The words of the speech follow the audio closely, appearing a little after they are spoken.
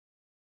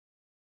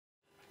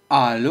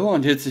Hallo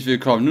und herzlich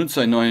willkommen nun zu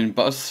einem neuen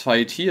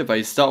Bossfight hier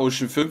bei Star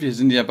Ocean 5. Wir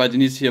sind ja bald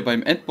demnächst hier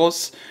beim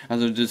Endboss,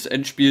 also des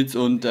Endspiels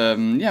und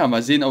ja,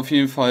 mal sehen auf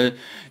jeden Fall,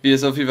 wie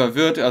es auf jeden Fall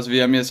wird. Also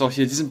wir haben jetzt auch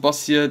hier diesen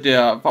Boss hier,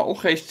 der war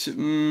auch recht,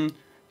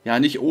 ja,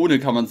 nicht ohne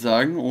kann man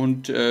sagen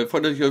und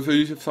freut euch auf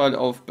jeden Fall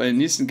auf beim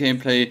nächsten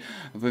Gameplay,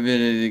 wenn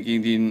wir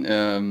gegen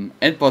den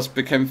Endboss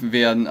bekämpfen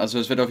werden. Also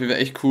das wird auf jeden Fall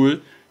echt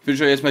cool. Ich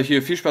wünsche euch erstmal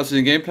hier viel Spaß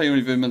mit dem Gameplay und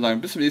ich würde mal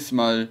sagen, bis zum nächsten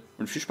Mal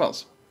und viel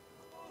Spaß.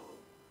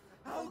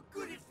 How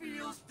good it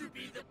feels to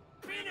be the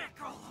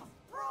pinnacle of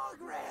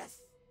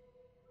progress!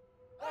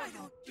 I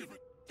don't give a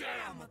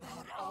damn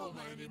about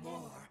Alma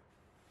anymore.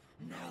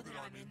 Now that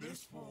I'm in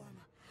this form,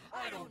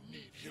 I don't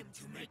need him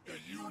to make the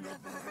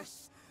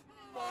universe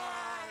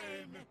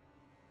mine!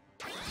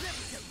 I'm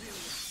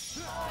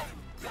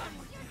done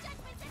with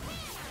you!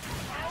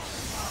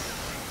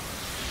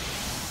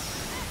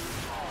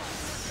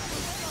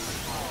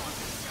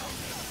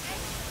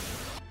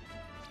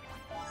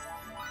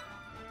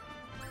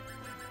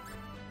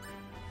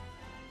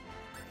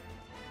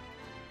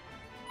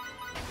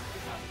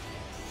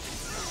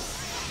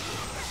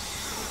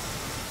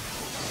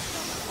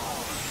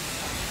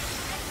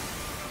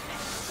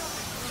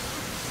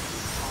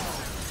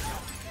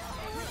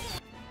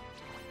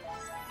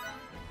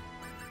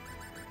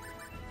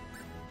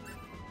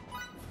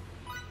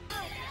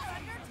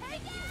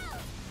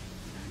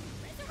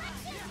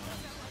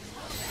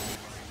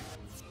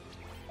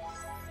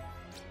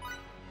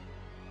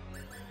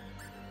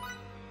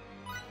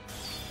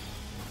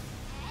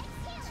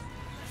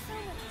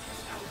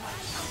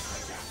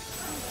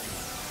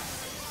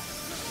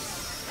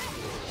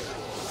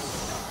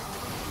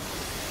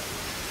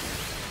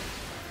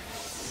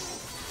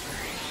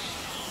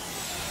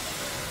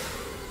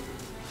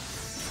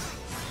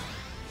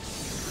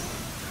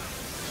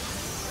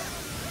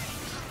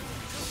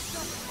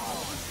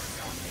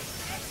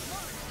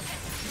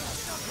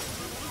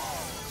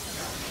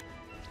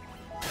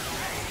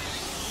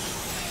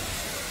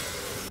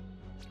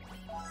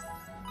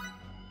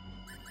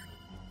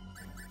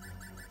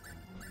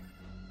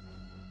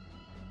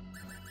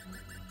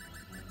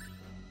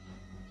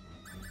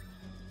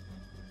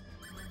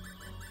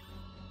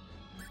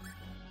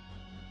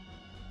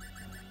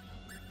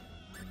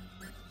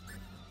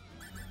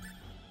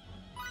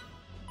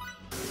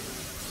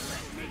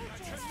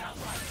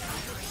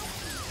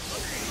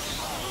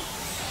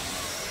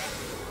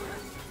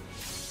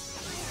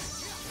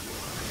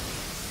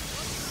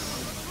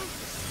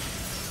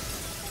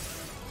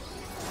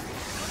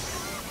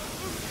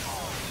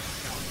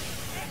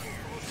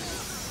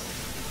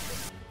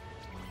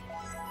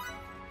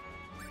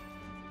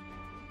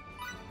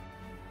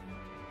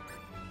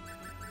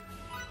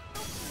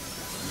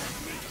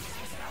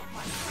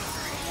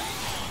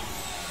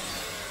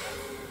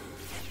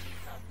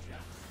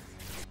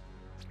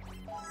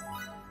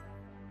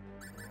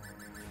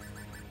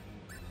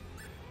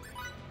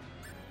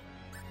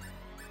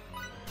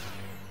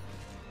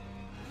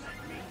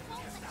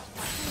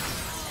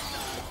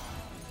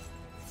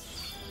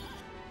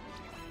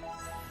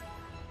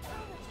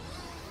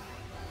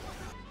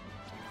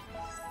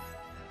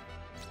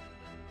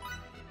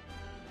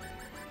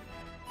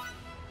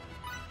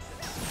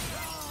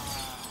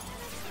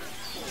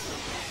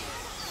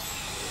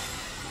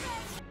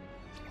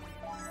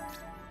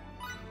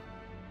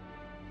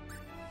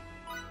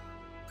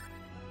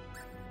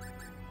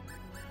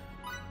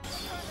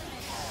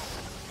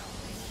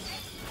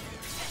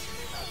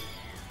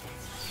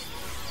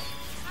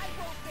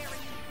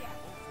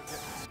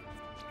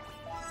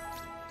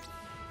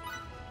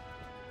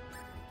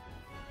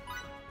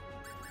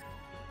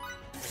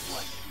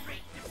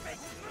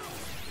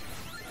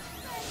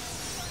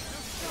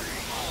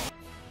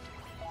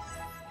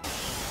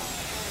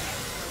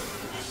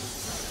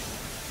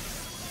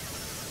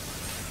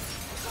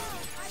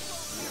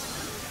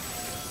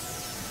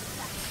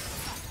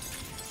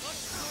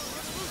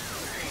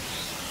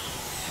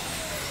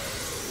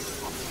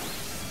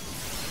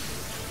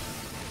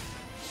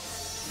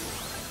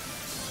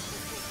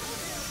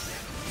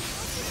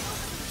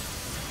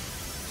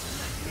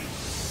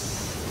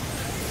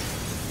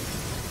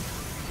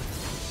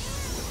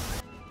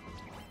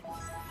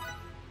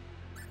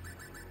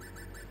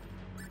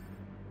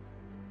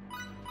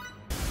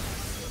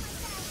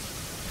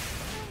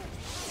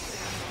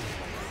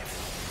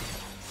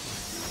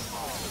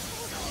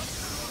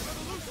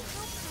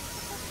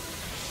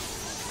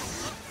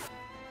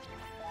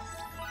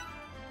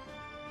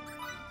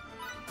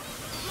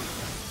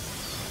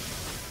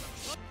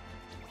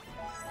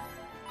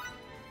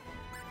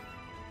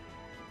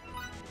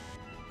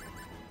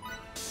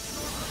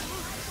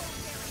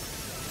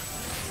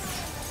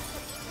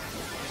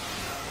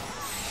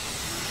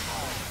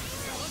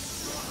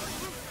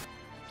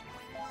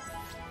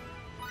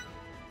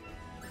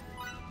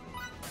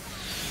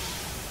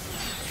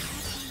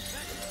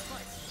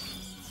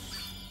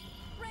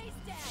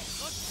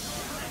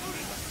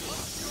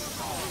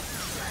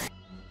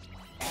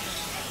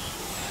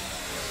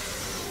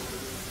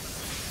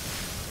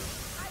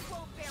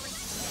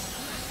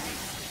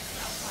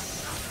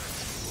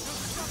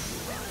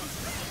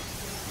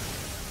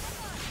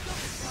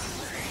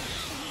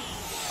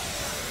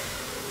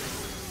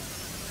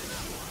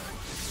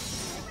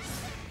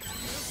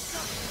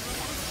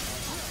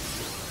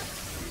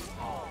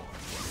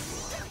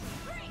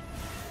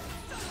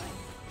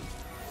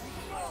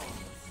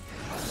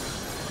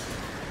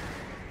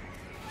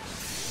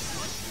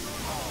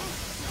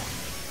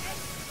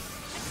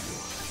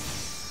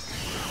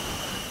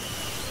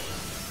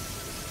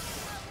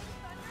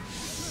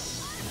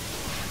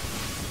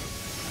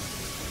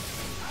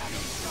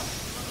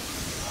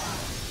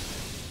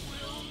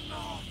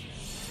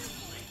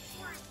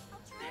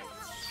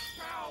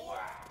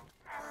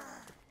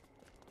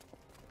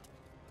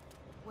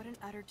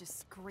 utter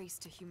disgrace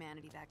to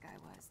humanity that guy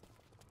was.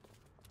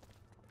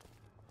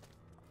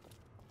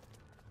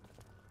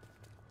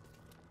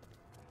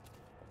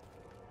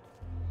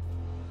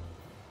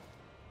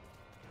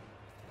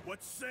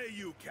 What say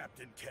you,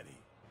 Captain Kenny?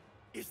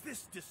 Is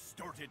this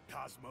distorted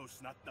cosmos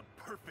not the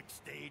perfect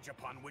stage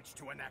upon which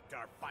to enact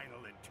our final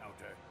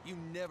encounter? You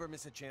never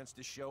miss a chance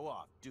to show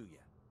off, do you?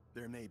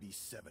 There may be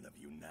 7 of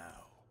you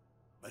now,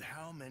 but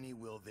how many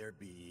will there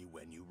be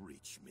when you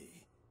reach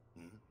me?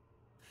 Hmm?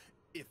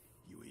 If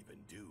you even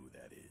do,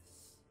 that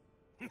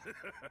is.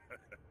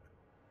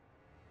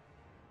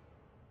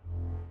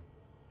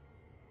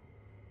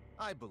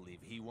 I believe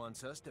he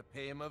wants us to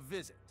pay him a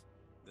visit.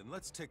 Then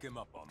let's take him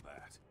up on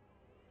that.